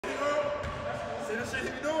See the shit he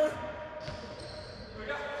be doing?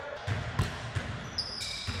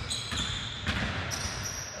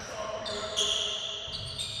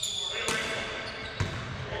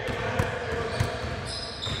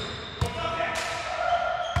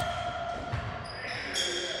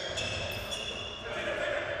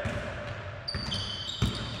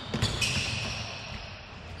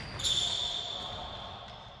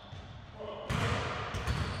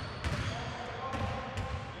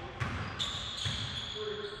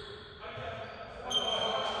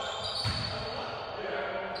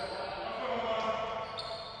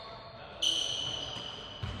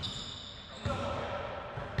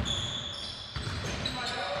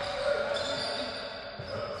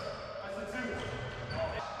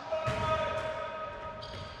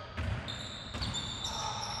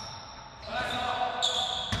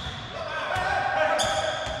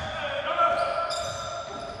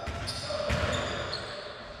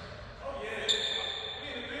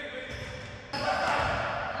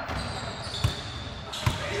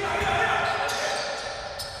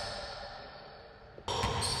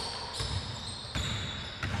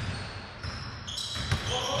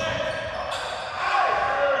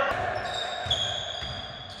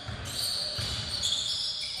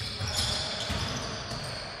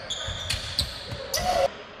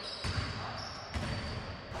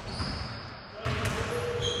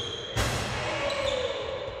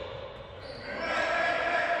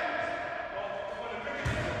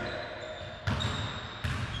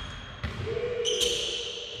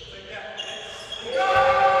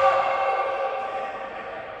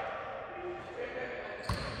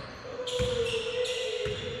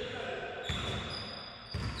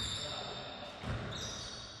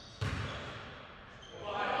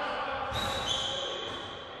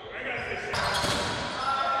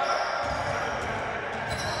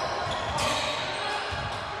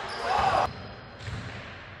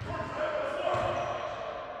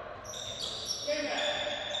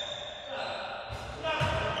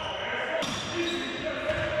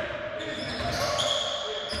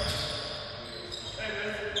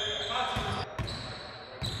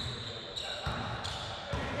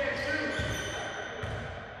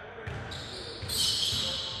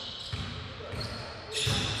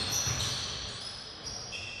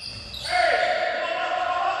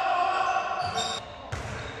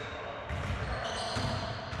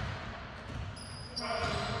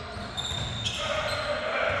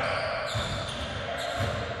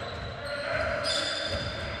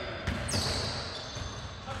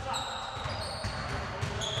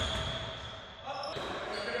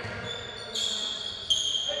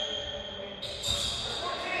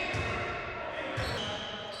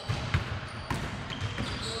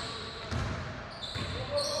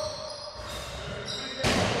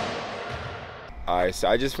 Alright, so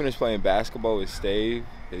I just finished playing basketball with Stave.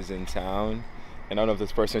 He's in town. And I don't know if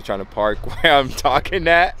this person is trying to park where I'm talking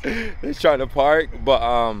at. He's trying to park. But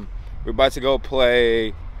we're about to go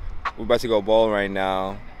play. We're about to go bowl right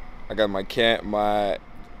now. I got my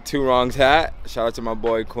Two Wrongs hat. Shout out to my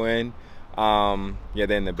boy Quinn. Yeah,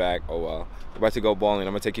 they're in the back. Oh well. We're about to go bowling.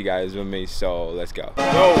 I'm gonna take you guys with me, so let's go.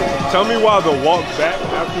 Yo, tell me why the walk back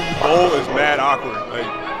after you bowl is mad awkward. Like,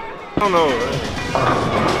 I don't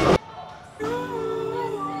know.